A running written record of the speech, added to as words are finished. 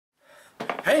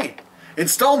Hey,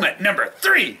 installment number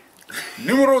 3.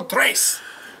 Numero tres.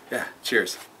 Yeah,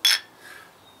 cheers.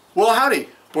 Well, howdy,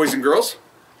 boys and girls.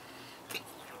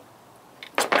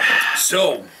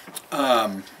 So,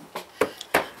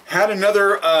 had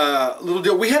another little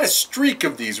deal. We had a streak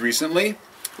of these recently.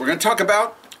 We're going to talk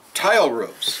about tile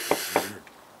roofs.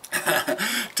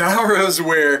 Tile roofs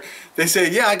where they say,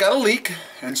 yeah, I got a leak.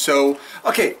 And so,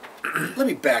 okay, let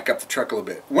me back up the truck a little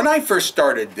bit. When I first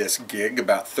started this gig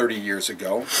about 30 years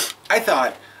ago, I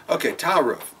thought, okay, tile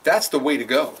roof, that's the way to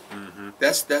go.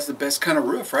 That's the best kind of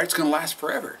roof, right? It's going to last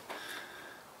forever.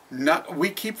 We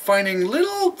keep finding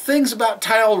little things about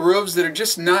tile roofs that are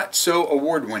just not so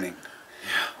award-winning.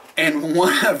 Yeah. And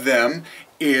one of them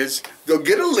is they'll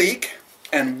get a leak,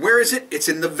 and where is it? It's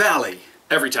in the valley.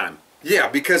 Every time. Yeah,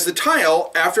 because the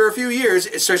tile, after a few years,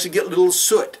 it starts to get a little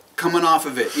soot coming off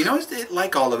of it. You know,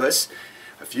 like all of us,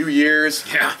 a few years,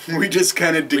 yeah, we just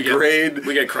kind of degrade.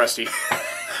 We get crusty.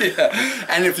 Yeah.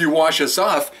 And if you wash us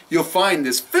off, you'll find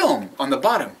this film on the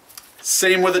bottom.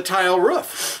 Same with a tile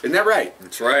roof. Isn't that right?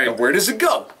 That's right. And where does it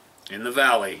go? In the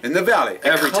valley. In the valley.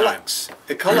 Every time.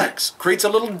 It collects. Creates a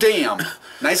little dam.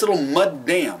 Nice little mud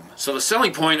dam. So the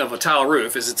selling point of a tile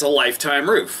roof is it's a lifetime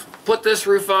roof. Put this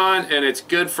roof on and it's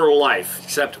good for life.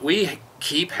 Except we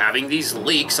keep having these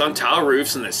leaks on tile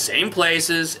roofs in the same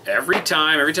places every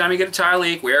time. Every time you get a tile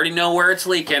leak, we already know where it's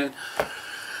leaking.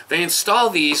 They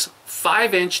install these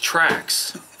 5-inch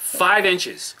tracks. 5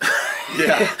 inches.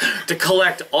 Yeah. To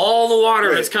collect all the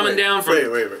water that's coming down from...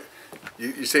 Wait.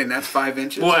 You're saying that's 5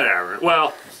 inches? Whatever.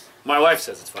 Well, my wife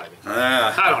says it's 5 inches.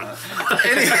 I don't know.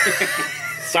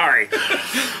 Sorry.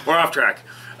 We're off track.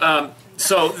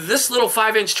 So this little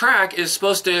 5-inch track is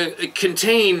supposed to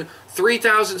contain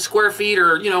 3,000 square feet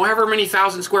or, you know, however many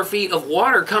thousand square feet of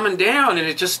water coming down, and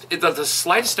the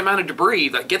slightest amount of debris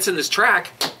that gets in this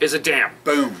track is a dam.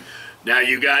 Boom. Now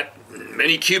you got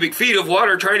many cubic feet of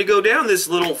water trying to go down this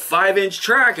little 5-inch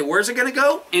track, and where's it going to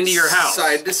go? Into your house.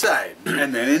 Side to side,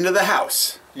 and then into the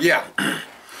house. Yeah.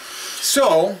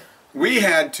 So we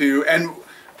had to,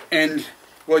 and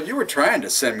well, you were trying to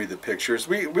send me the pictures.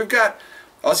 We've got.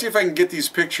 I'll see if I can get these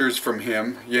pictures from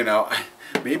him. You know,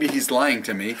 maybe he's lying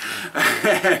to me,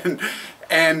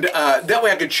 and that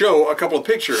way I could show a couple of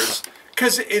pictures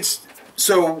because it's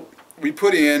so. We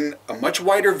put in a much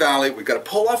wider valley. We've got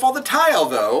to pull off all the tile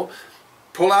though.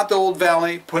 Pull out the old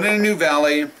valley, put in a new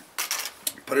valley,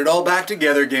 put it all back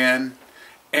together again,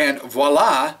 and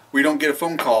voila, we don't get a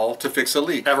phone call to fix a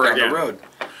leak ever down again. The road.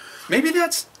 Maybe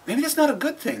that's not a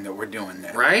good thing that we're doing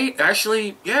that. Right?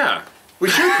 Actually, yeah. We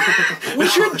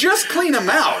should just clean them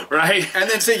out. Right. And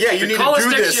then say, yeah, you need to do this. Call us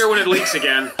next year when it leaks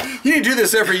again. You need to do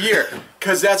this every year.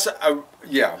 Because that's,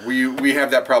 yeah, we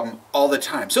have that problem all the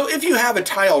time. So if you have a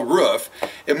tile roof,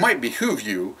 it might behoove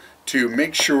you to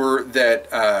make sure that,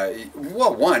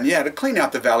 well, one, yeah, to clean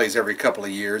out the valleys every couple of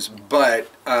years, but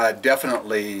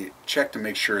definitely check to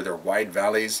make sure they're wide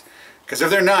valleys. Because if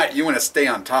they're not, you want to stay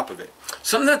on top of it.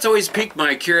 Something that's always piqued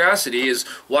my curiosity is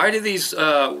why do these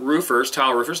roofers,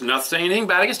 tile roofers, not saying anything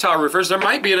bad against tile roofers, there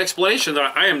might be an explanation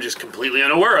that I am just completely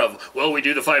unaware of. Well, we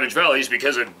do the 5-inch valleys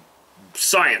because of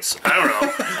science. I don't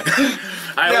know.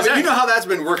 Yeah, but you know how that's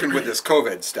been working with this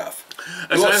COVID stuff.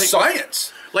 Well,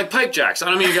 science. Like pipe jacks. I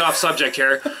don't mean to get off subject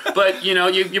here, but you know,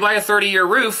 you buy a 30-year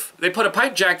roof, they put a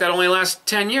pipe jack that only lasts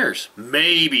 10 years.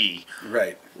 Maybe.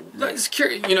 Right. It's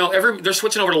curious, you know, they're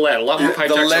switching over to lead. A lot more pipe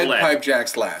jacks are lead. The lead pipe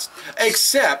jacks last.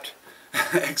 Except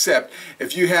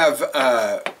if you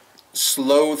have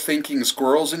slow-thinking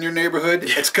squirrels in your neighborhood,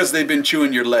 it's because they've been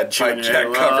chewing your lead pipe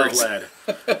jack covers. Lead.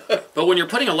 But when you're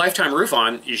putting a lifetime roof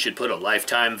on, you should put a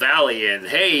lifetime valley in.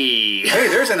 Hey,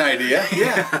 there's an idea.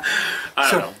 Yeah.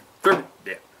 I don't know.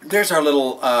 Yeah. There's our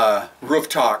little roof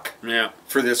talk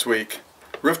for this week.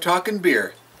 Roof talk and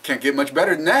beer. Can't get much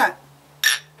better than that.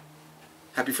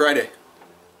 Happy Friday.